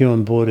take you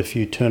on board if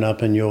you turn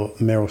up and you're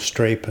Meryl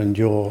Streep and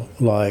you're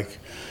like...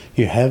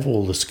 You have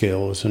all the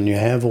skills and you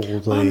have all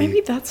the... Oh,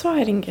 maybe that's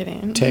why I didn't get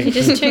in. You're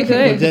just too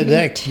good.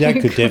 That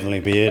could definitely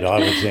be it, I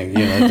would think.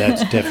 You know,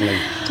 that's definitely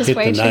hit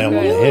the nail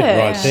on the head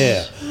right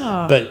there.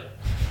 Oh. But...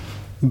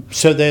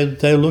 So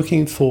they're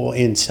looking for,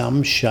 in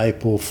some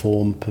shape or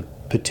form,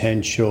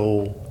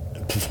 potential,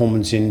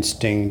 performance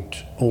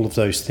instinct, all of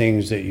those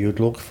things that you'd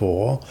look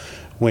for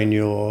when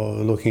you're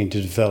looking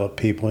to develop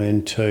people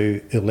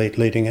into elite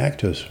leading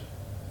actors,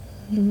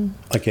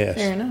 I guess.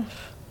 Fair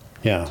enough.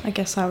 Yeah. I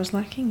guess I was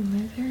lacking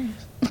in those areas.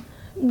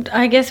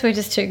 I guess we're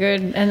just too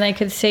good and they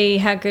could see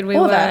how good we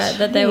Or were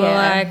that, they were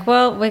yeah. like,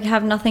 well, we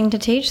have nothing to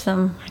teach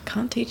them. I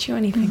can't teach you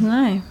anything.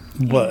 No.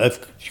 Well,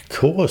 of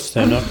course,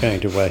 they're not going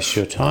to waste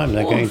your time.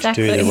 They're going to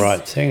do the exactly.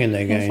 right thing and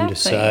they're going to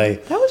say,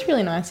 That was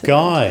really nice of them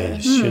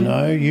guys, too. you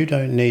know, you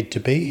don't need to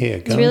be here.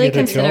 Go really and get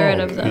a considerate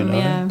job, of them, you know?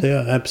 yeah.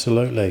 Yeah,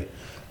 absolutely.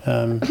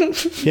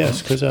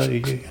 Yes, because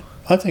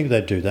I think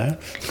they'd do that.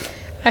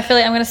 I feel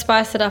like I'm going to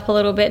spice it up a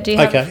little bit. Do you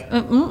have,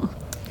 Okay.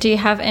 Do you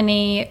have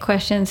any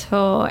questions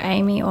for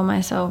Amy or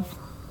myself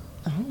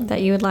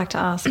that you would like to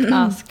ask?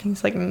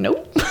 He's like,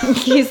 nope.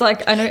 He's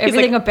like, I know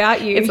everything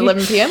about you. It's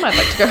 11 p.m. I'd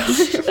like to go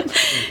home.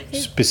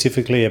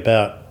 Specifically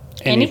about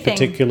any Anything.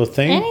 particular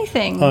thing?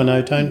 Anything. Oh,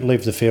 no, don't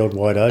leave the field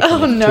wide open.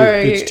 Oh, It's no.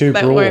 too, it's too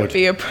that broad, won't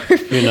be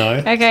appropriate. you know.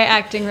 Okay,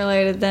 acting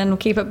related then. We'll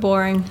keep it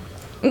boring.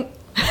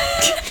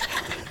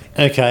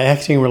 Okay,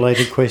 acting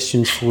related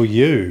questions for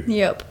you.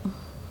 Yep.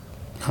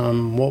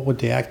 What would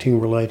the acting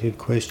related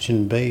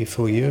question be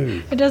for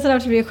you? It doesn't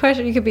have to be a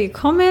question. It could be a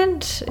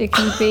comment. It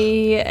can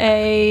be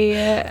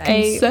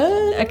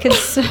Concern? a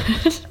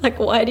concern. Like,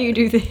 why do you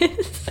do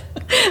this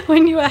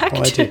when you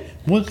act?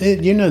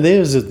 You know,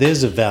 there's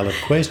a valid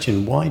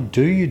question. Why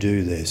do you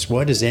do this?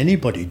 Why does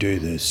anybody do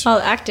this? Oh,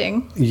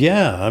 acting.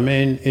 Yeah, I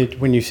mean,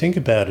 when you think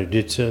about it,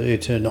 it's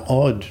an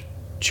odd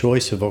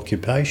choice of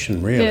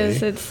occupation, really.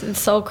 Yes, it's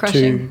soul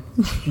crushing.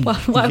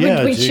 Why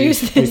would we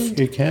choose this?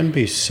 It can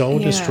be soul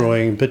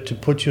destroying, but to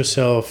put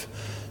yourself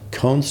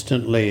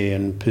constantly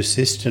and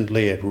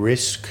persistently at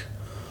risk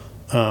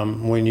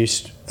when you...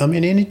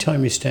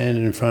 anytime you stand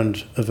in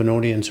front of an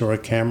audience or a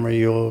camera,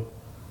 you're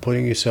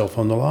putting yourself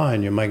on the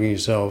line. You're making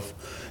yourself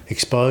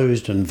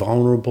exposed and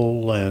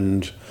vulnerable,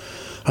 and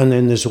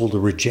then there's all the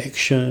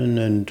rejection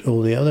and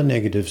all the other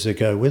negatives that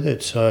go with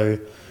it. So,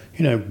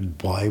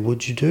 why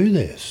would you do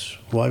this?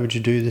 Why would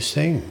you do this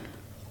thing?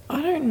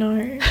 I don't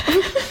know.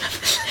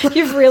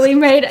 You've really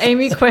made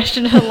Amy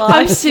question her life.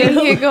 I'm sitting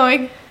here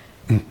going,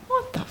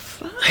 what the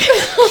fuck?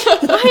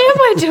 Why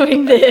am I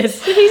doing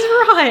this? He's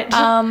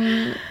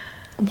right.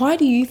 Why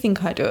do you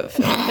think I do it,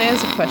 Phil?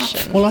 There's a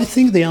question. Well, I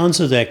think the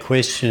answer to that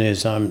question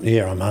is I'm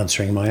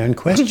answering my own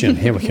question.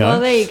 Here we go. Well,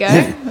 there you go.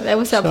 That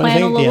was our So plan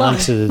I all think the along.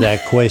 answer to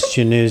that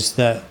question is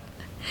that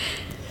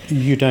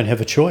you don't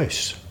have a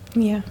choice,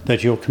 Yeah.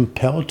 that you're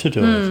compelled to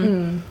do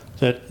it.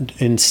 That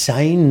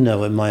insane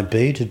though it might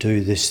be to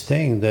do this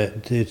thing,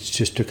 that it's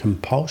just a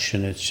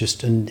compulsion. It's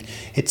just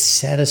it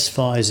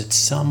satisfies at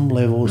some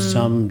level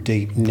some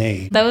deep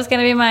need. That was going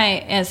to be my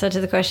answer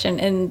to the question,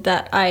 in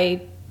that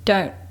I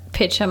don't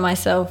picture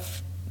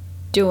myself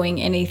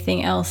doing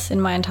anything else in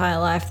my entire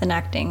life than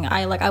acting.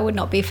 I would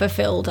not be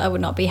fulfilled. I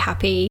would not be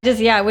happy.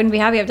 I wouldn't be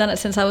happy. I've done it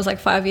since I was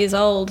 5 years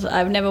old.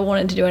 I've never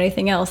wanted to do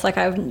anything else.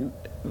 I've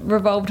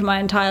revolved my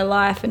entire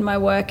life and my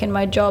work and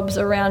my jobs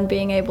around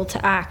being able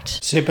to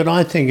act. See, but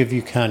I think if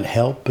you can't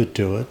help but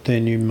do it,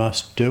 then you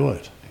must do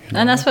it.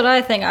 And that's what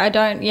I think. I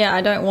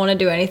don't want to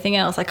do anything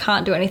else. I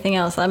can't do anything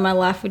else. My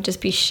life would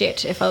just be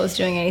shit if I was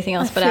doing anything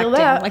else but feel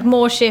acting. that.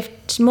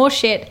 More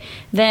shit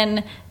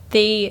than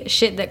the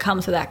shit that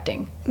comes with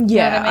acting. Yeah,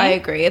 You know what I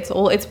agree. It's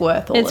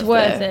worth all It's of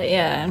worth it,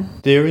 yeah.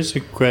 There is a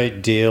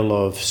great deal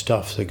of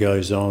stuff that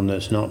goes on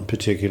that's not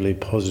particularly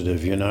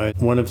positive,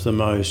 One of the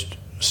most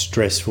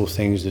stressful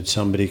things that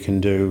somebody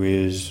can do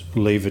is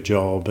leave a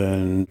job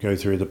and go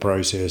through the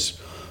process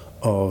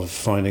of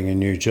finding a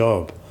new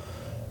job.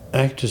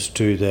 Actors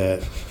do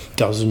that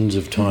dozens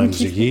of times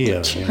a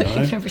year,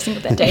 Every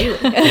single day.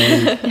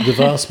 And the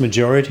vast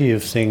majority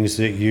of things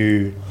that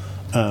you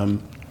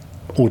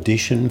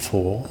audition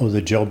for, or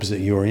the jobs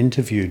that you're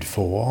interviewed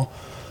for,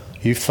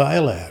 you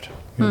fail at,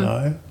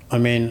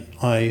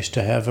 I used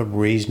to have a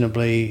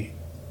reasonably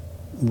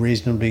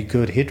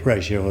good hit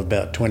ratio of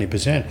about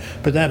 20%,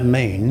 but that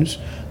means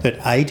that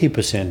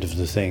 80% of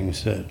the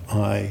things that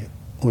I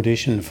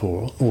auditioned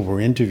for or were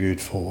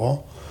interviewed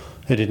for,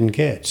 I didn't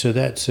get. So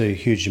that's a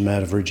huge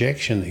amount of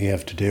rejection that you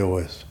have to deal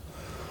with.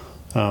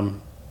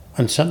 And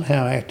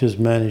somehow actors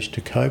manage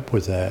to cope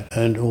with that,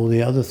 and all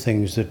the other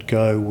things that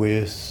go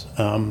with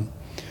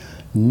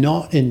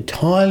not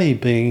entirely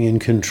being in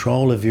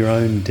control of your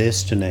own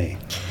destiny.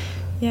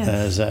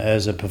 Yes.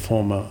 As a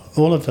performer.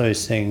 All of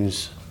those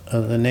things,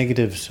 the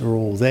negatives are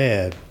all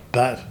there,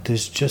 but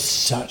there's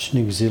just such an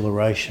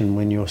exhilaration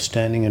when you're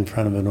standing in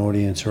front of an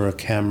audience or a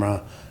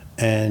camera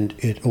and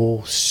it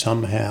all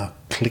somehow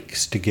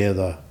clicks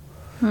together.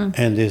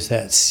 And there's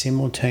that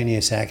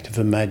simultaneous act of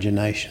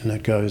imagination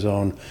that goes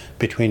on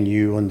between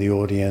you and the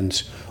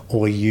audience,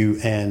 or you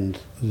and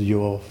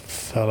your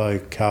fellow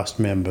cast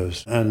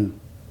members. And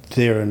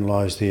therein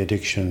lies the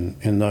addiction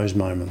in those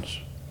moments.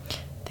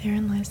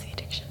 Therein lies the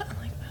addiction. I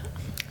like that.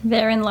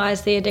 Therein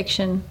lies the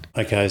addiction.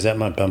 Okay, is that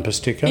my bumper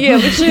sticker? Yeah,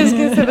 which is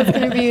going to say that's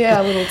going to be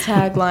our little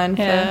tagline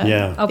for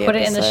Yeah. I'll the put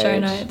it in the show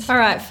episode. notes. All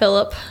right,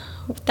 Philip.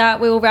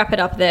 We will wrap it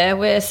up there.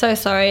 We're so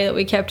sorry that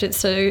we kept you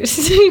so late.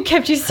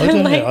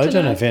 I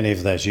don't know if any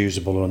of that's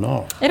usable or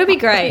not. It'll be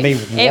great. Me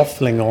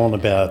waffling on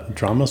about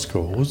drama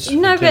schools.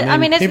 No, but I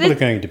mean, people are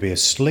going to be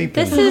asleep.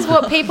 This is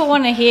what people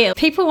want to hear.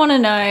 People want to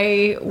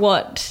know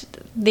what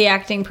the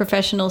acting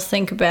professionals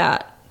think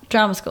about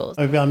drama schools.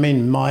 I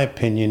mean, my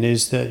opinion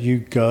is that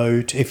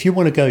if you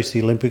want to go to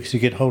the Olympics, you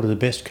get hold of the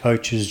best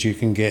coaches you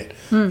can get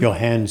your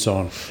hands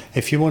on.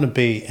 If you want to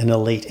be an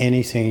elite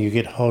anything, you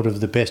get hold of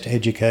the best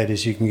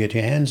educators you can get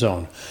your hands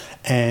on.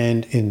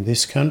 And in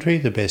this country,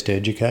 the best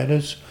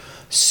educators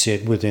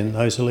sit within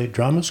those elite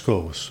drama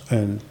schools.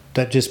 And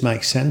that just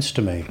makes sense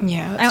to me.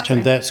 Yeah, that's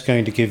And that's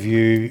going to give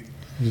you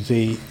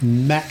the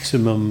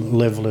maximum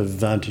level of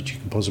advantage you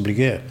can possibly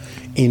get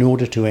in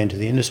order to enter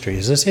the industry.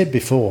 As I said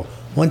before,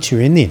 once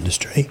you're in the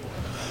industry,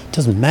 it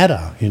doesn't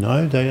matter,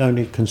 they're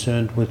only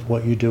concerned with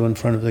what you do in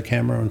front of the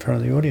camera, in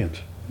front of the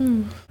audience.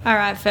 All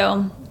right,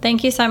 Phil.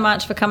 Thank you so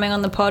much for coming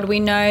on the pod.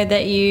 We know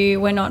that you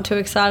were not too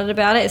excited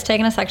about it. It's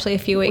taken us actually a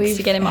few weeks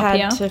to get him up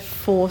here. We've had to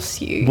force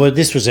you. Well,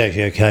 this was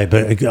actually okay,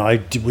 but I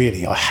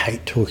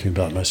hate talking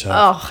about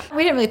myself.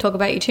 We didn't really talk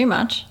about you too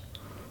much.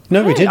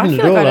 No, we I didn't feel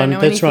at like all. I don't know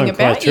That's why I'm anything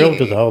quite about thrilled you.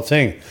 with the whole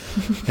thing.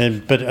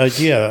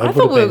 I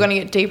thought we were going to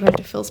get deeper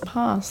into Phil's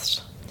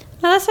past.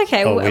 No, that's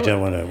okay. Oh, we don't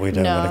want to go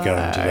into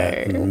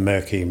that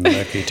murky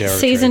territory.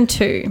 Season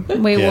 2,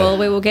 we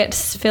will get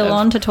Phil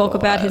on to talk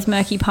about his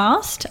murky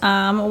past.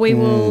 We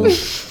will.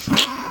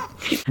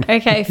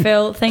 Okay,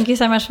 Phil, thank you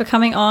so much for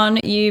coming on.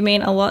 You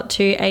mean a lot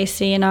to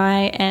AC and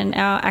I and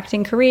our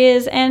acting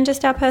careers and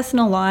just our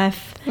personal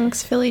life.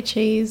 Thanks, Philly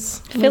cheese.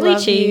 Philly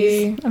Love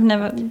cheese. you.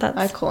 That's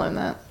I call him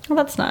that.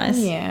 well, that's nice.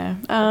 Yeah.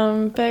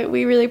 But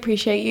we really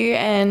appreciate you.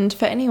 And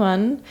for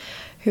anyone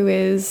who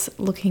is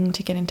looking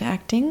to get into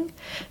acting,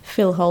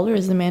 Phil Holder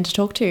is the man to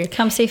talk to.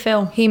 Come see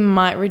Phil. He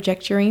might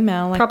reject your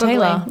email like Probably,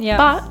 Taylor. yeah.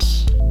 But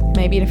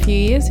maybe in a few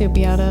years he'll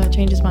be able to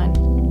change his mind.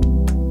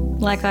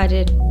 Like I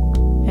did.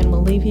 And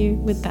we'll leave you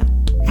with that.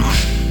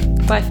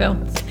 Bye, Phil.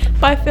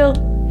 Bye, Phil.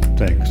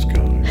 Thanks,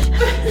 guys.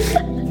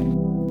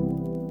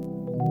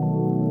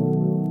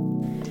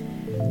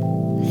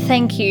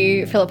 Thank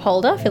you, Philip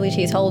Holder, Philly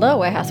Cheese Holder,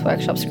 Warehouse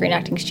Workshop Screen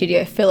Acting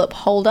Studio, Philip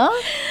Holder.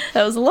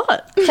 That was a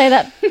lot. Say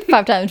that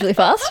 5 times really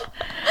fast.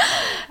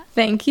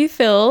 Thank you,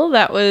 Phil.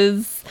 That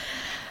was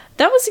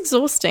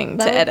exhausting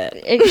to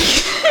edit.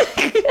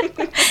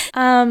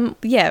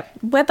 Yeah,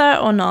 whether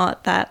or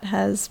not that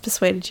has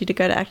persuaded you to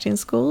go to acting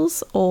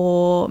schools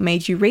or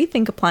made you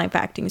rethink applying for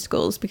acting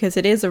schools, because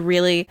it's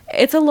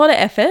a lot of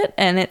effort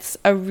and it's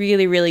a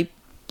really, really,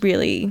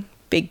 really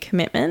big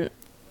commitment.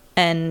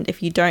 And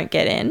if you don't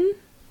get in,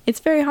 it's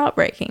very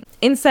heartbreaking.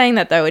 In saying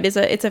that though, it's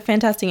a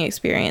fantastic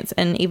experience,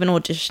 and even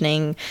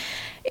auditioning,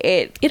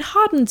 it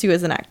hardens you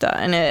as an actor,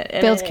 and it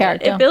builds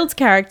character. It builds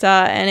character,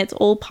 and it's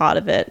all part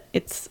of it.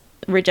 It's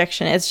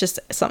rejection. It's just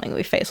something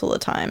we face all the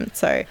time.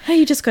 So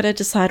you just got to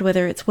decide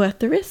whether it's worth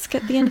the risk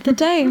at the end of the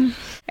day.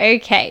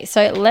 Okay,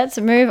 so let's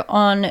move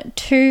on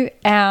to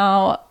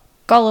our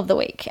goal of the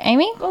week.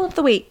 Amy? Goal of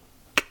the week.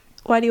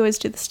 Why do you always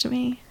do this to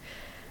me?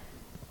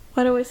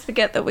 Why do I always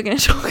forget that we're going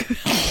to talk about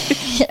it?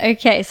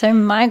 Okay, so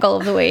my goal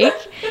of the week,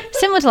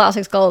 similar to last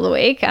week's goal of the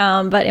week,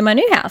 but in my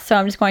new house. So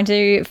I want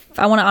to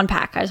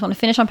unpack. I just want to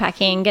finish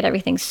unpacking, get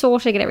everything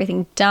sorted, get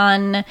everything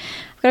done.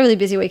 I've got a really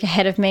busy week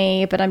ahead of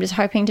me, but I'm just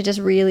hoping to just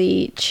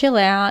really chill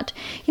out.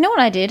 You know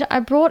what I did? I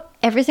brought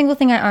every single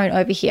thing I own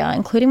over here,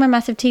 including my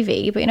massive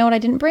TV, but you know what I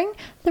didn't bring?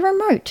 The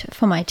remote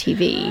for my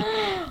TV.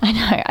 I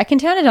know, I can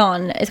turn it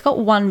on. It's got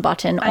one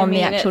button on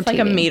the actual it's TV.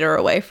 like a meter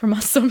away from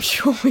us, so I'm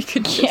sure we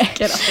could just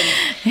get up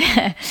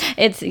and...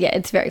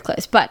 It's very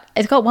close, but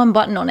it's got one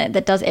button on it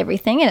that does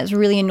everything, and it's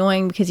really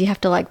annoying because you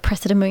have to like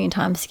press it a million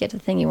times to get to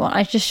the thing you want.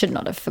 I just should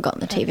not have forgotten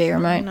the TV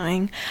remote.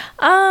 Annoying.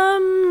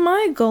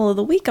 My goal of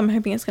the week, I'm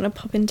hoping it's going to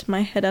pop into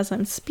my head as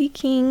I'm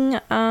speaking.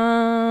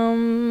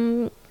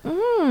 I'm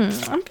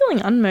feeling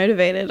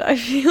unmotivated. I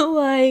feel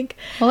like...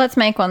 Well, let's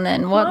make one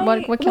then.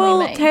 What can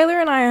we make? Taylor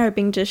and I are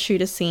hoping to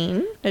shoot a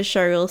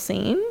showreel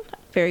scene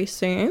very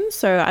soon.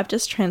 So I've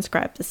just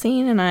transcribed the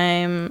scene,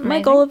 and my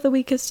goal of the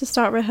week is to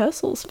start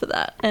rehearsals for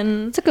that.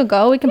 And it's a good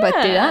goal. We can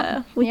both do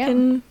that.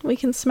 We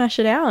can smash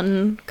it out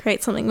and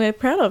create something we're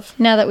proud of.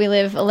 Now that we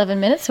live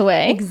 11 minutes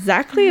away.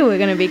 Exactly. We're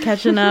going to be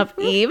catching up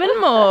even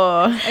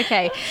more.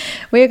 Okay.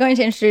 We are going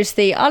to introduce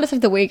the artist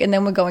of the week, and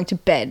then we're going to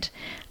bed.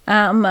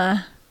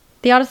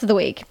 The artist of the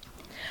week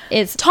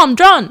is Tom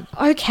Dron.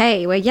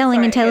 Okay, we're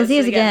yelling in Taylor's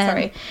ears again.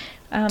 Sorry.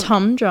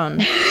 Tom Dron.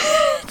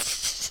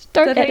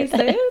 Don't edit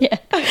that. Yeah.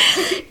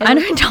 I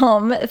know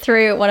Tom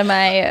through one of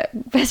my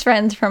best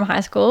friends from high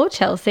school,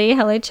 Chelsee.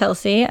 Hello,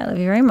 Chelsee. I love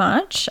you very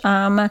much.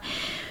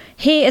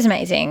 He is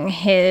amazing.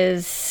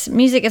 His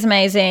music is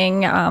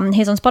amazing.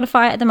 He's on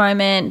Spotify at the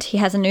moment. He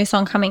has a new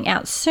song coming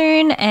out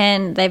soon,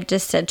 and they've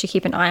just said to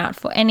keep an eye out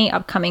for any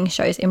upcoming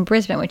shows in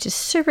Brisbane, which is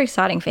super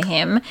exciting for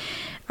him.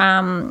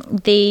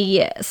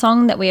 The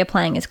song that we are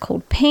playing is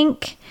called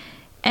Pink,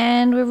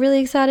 and we're really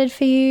excited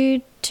for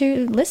you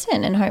to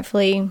listen and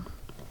hopefully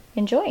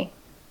enjoy.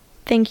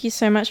 Thank you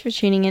so much for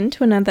tuning in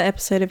to another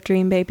episode of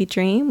Dream Baby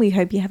Dream. We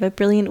hope you have a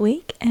brilliant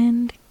week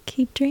and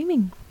keep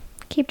dreaming.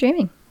 Keep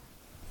dreaming.